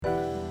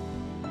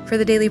For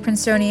the Daily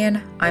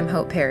Princetonian, I'm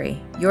Hope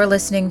Perry. You're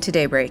listening to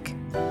Daybreak.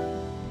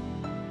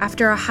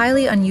 After a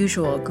highly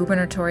unusual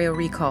gubernatorial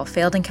recall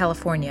failed in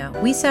California,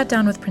 we sat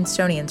down with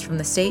Princetonians from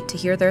the state to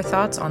hear their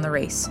thoughts on the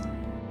race.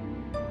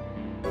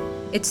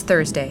 It's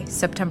Thursday,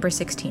 September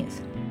 16th.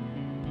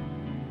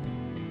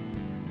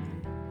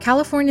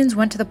 Californians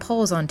went to the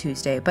polls on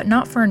Tuesday, but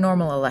not for a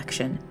normal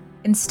election.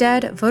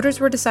 Instead,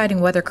 voters were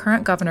deciding whether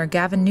current Governor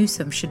Gavin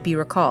Newsom should be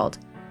recalled.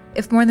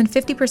 If more than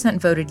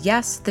 50% voted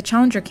yes, the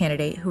challenger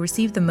candidate who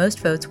received the most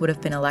votes would have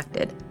been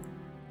elected.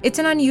 It's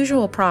an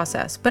unusual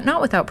process, but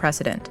not without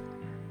precedent.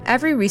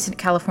 Every recent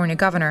California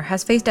governor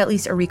has faced at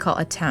least a recall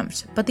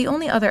attempt, but the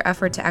only other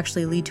effort to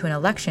actually lead to an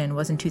election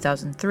was in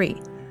 2003,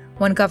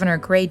 when Governor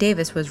Gray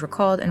Davis was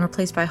recalled and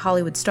replaced by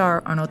Hollywood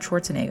star Arnold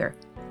Schwarzenegger.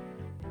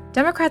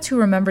 Democrats who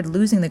remembered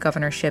losing the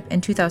governorship in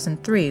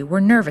 2003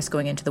 were nervous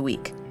going into the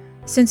week.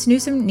 Since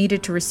Newsom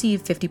needed to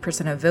receive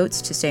 50% of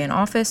votes to stay in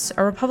office,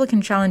 a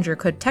Republican challenger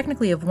could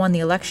technically have won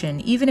the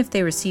election even if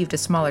they received a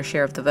smaller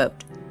share of the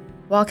vote.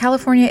 While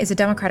California is a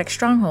Democratic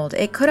stronghold,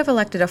 it could have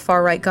elected a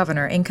far-right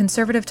governor in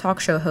conservative talk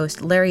show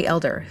host Larry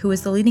Elder, who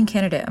is the leading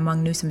candidate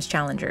among Newsom's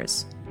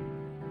challengers.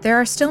 There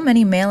are still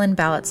many mail-in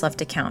ballots left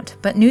to count,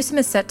 but Newsom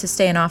is set to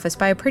stay in office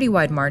by a pretty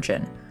wide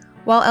margin.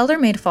 While Elder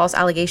made false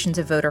allegations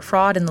of voter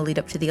fraud in the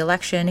lead-up to the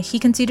election, he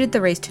conceded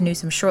the race to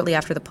Newsom shortly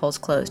after the polls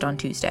closed on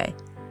Tuesday.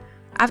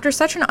 After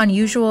such an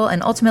unusual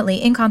and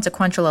ultimately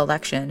inconsequential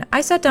election, I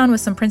sat down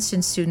with some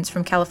Princeton students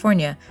from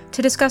California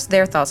to discuss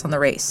their thoughts on the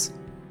race.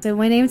 So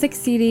my name's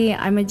Exceedi.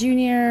 I'm a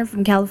junior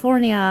from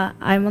California.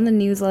 I'm on the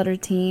newsletter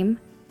team.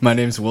 My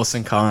name's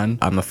Wilson Kahn.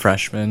 I'm a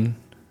freshman.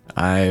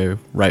 I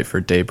write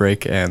for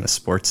Daybreak and the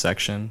sports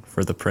section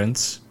for The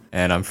Prince,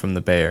 and I'm from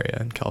the Bay Area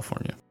in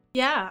California.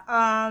 Yeah,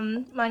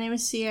 my name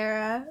is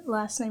Sierra,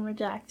 last name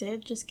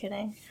redacted, just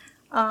kidding.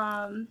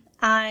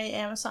 I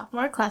am a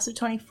sophomore, class of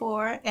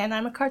 24, and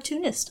I'm a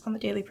cartoonist on the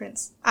Daily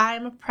Prince.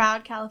 I'm a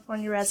proud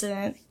California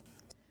resident.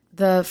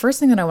 The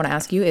first thing that I want to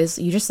ask you is,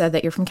 you just said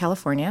that you're from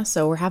California,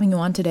 so we're having you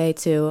on today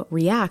to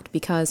react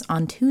because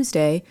on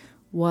Tuesday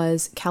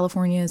was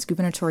California's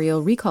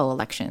gubernatorial recall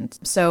election.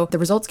 So the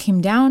results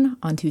came down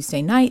on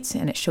Tuesday night,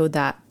 and it showed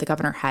that the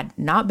governor had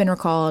not been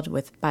recalled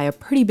by a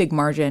pretty big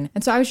margin.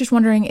 And so I was just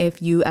wondering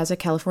if you, as a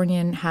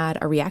Californian, had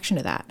a reaction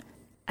to that.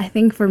 I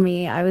think for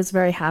me, I was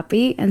very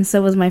happy, and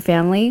so was my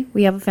family.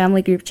 We have a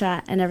family group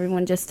chat, and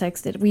everyone just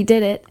texted, "We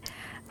did it,"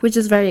 which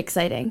is very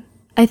exciting.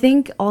 I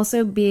think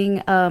also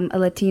being a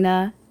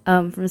Latina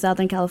from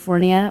Southern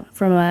California,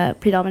 from a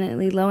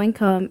predominantly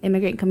low-income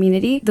immigrant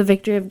community, the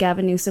victory of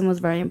Gavin Newsom was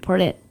very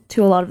important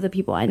to a lot of the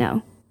people I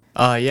know.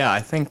 Yeah, I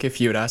think if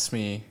you had asked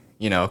me,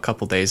 a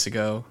couple days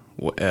ago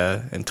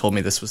and told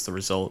me this was the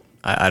result,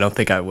 I don't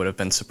think I would have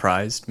been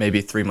surprised.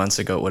 Maybe 3 months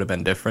ago it would have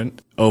been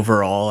different.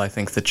 Overall, I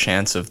think the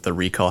chance of the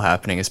recall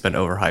happening has been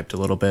overhyped a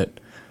little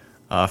bit.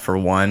 For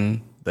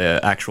one,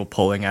 the actual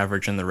polling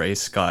average in the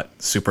race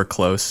got super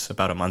close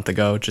about a month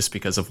ago just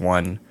because of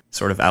one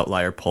sort of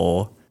outlier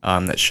poll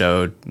that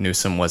showed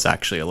Newsom was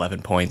actually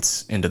 11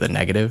 points into the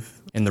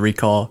negative in the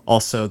recall.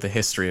 Also, the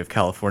history of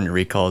California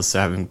recalls,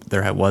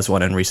 there was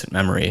one in recent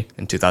memory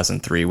in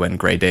 2003 when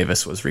Gray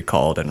Davis was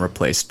recalled and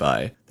replaced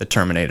by the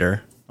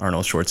Terminator,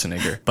 Arnold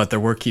Schwarzenegger. But there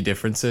were key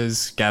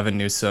differences. Gavin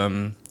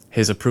Newsom,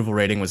 his approval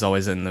rating was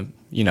always in the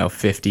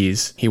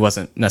 50s. He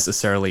wasn't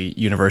necessarily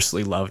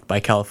universally loved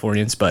by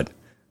Californians, but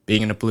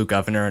being in a blue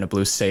governor in a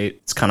blue state,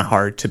 it's kind of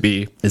hard to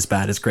be as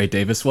bad as Gray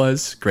Davis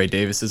was. Gray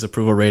Davis's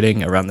approval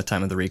rating around the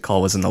time of the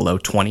recall was in the low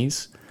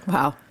 20s.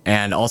 Wow.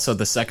 And also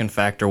the second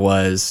factor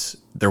was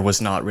there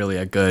was not really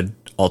a good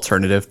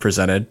alternative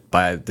presented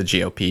by the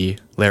GOP.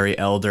 Larry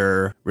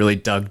Elder really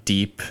dug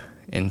deep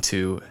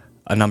into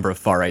a number of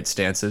far-right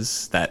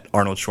stances that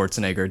Arnold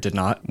Schwarzenegger did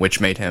not, which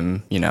made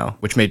him,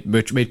 which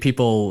made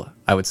people,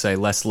 I would say,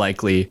 less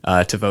likely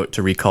to vote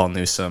to recall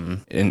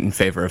Newsom in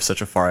favor of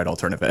such a far-right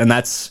alternative. And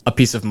that's a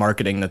piece of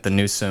marketing that the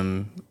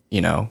Newsom,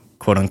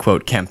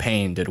 quote-unquote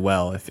campaign did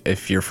well.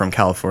 If you're from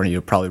California,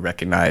 you'll probably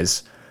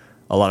recognize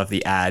a lot of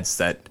the ads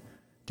that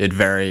did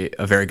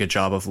a very good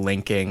job of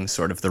linking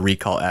sort of the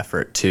recall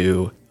effort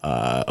to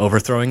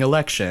overthrowing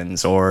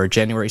elections or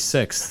January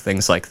 6th,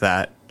 things like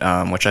that,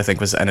 which I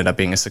think ended up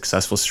being a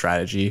successful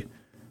strategy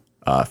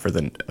for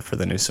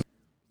the Newsom.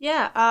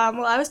 Yeah,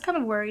 well, I was kind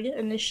of worried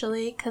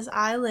initially because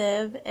I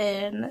live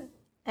in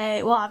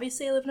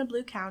obviously I live in a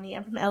blue county.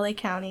 I'm from LA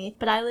County,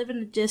 but I live in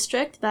a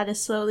district that is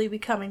slowly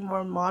becoming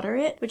more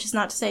moderate, which is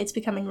not to say it's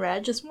becoming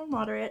red, just more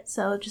moderate,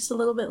 so just a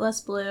little bit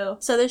less blue.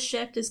 So this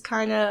shift is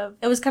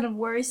it was kind of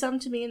worrisome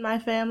to me and my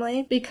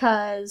family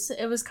because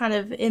it was kind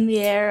of in the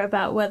air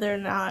about whether or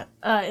not,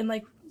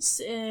 in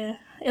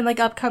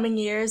upcoming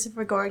years, if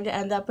we're going to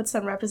end up with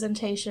some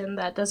representation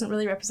that doesn't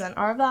really represent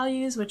our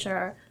values, which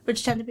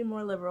tend to be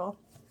more liberal,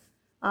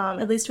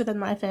 at least within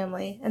my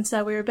family. And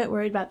so we were a bit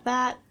worried about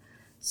that.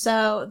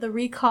 So the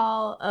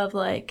recall of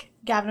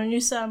Governor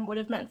Newsom would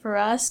have meant for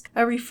us,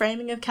 a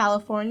reframing of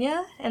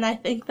California. And I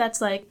think that's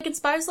like, it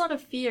inspires a lot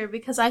of fear,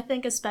 because I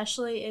think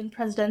especially in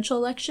presidential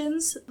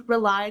elections,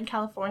 rely on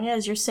California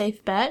as your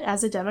safe bet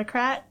as a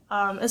Democrat.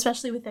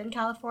 Especially within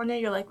California,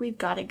 you're like, we've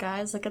got it,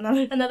 guys. Like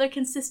another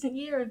consistent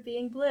year of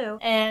being blue.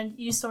 And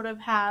you sort of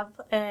have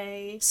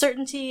a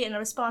certainty and a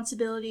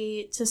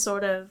responsibility to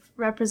sort of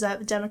represent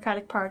the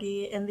Democratic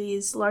Party in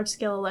these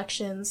large-scale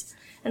elections.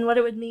 And what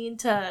it would mean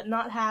to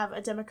not have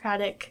a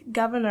Democratic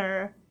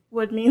governor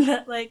would mean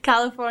that, like,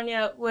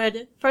 California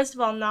would, first of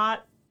all,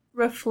 not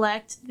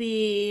reflect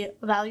the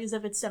values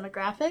of its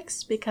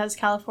demographics, because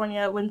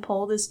California, when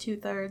polled, is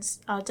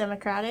 2/3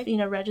 Democratic,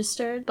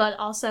 registered. But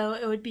also,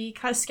 it would be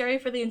kind of scary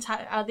for the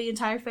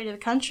entire fate of the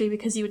country,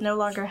 because you would no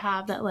longer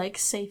have that, like,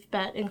 safe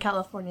bet in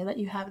California that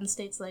you have in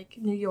states like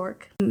New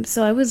York.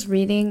 So I was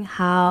reading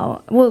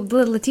how, well,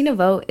 the Latino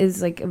vote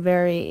is like a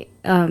very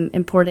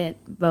important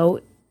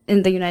vote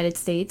in the United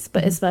States,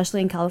 but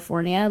especially in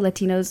California,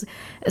 Latinos,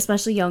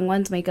 especially young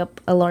ones, make up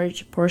a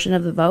large portion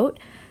of the vote.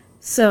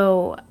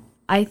 So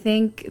I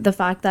think the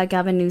fact that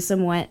Gavin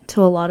Newsom went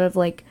to a lot of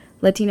like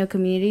Latino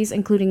communities,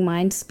 including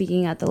mine,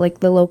 speaking at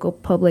the local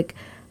public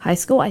high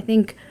school, I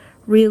think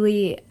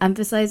really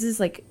emphasizes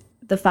like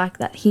the fact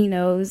that he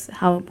knows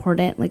how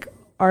important like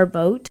our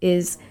vote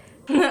is.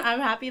 I'm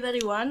happy that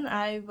he won.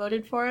 I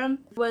voted for him.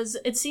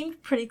 It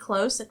seemed pretty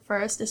close at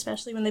first,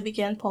 especially when they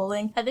began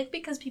polling. I think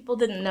because people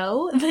didn't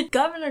know that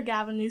Governor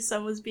Gavin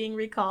Newsom was being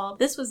recalled.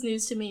 This was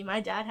news to me. My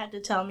dad had to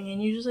tell me,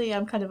 and usually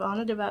I'm kind of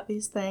honored about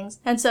these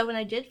things. And so when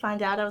I did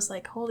find out, I was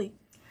like,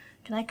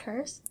 can I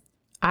curse?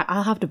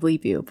 I'll have to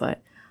bleep you,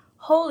 but...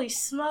 Holy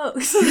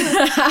smokes.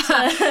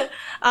 And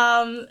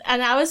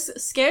I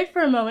was scared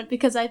for a moment,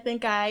 because I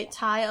think I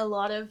tie a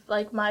lot of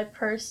like my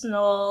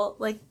personal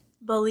like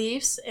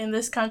beliefs in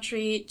this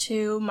country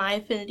to my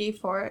affinity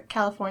for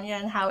California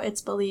and how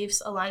its beliefs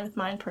align with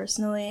mine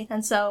personally.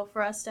 And so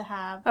for us to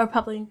have a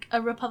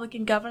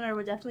Republican governor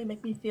would definitely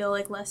make me feel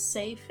like less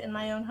safe in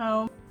my own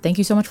home. Thank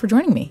you so much for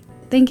joining me.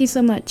 Thank you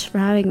so much for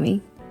having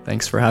me.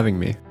 Thanks for having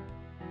me.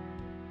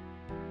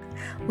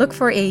 Look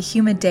for a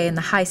humid day in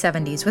the high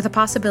 70s with a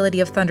possibility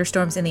of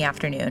thunderstorms in the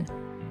afternoon.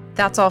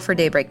 That's all for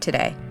Daybreak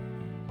today.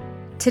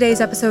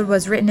 Today's episode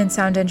was written and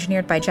sound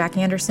engineered by Jack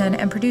Anderson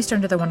and produced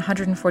under the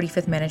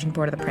 145th Managing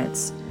Board of the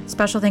Prince.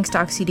 Special thanks to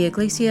Oxidia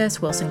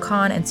Iglesias, Wilson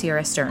Kahn, and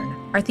Sierra Stern.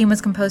 Our theme was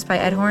composed by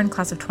Ed Horn,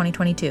 class of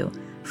 2022.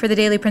 For the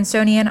Daily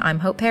Princetonian, I'm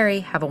Hope Perry.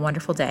 Have a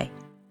wonderful day.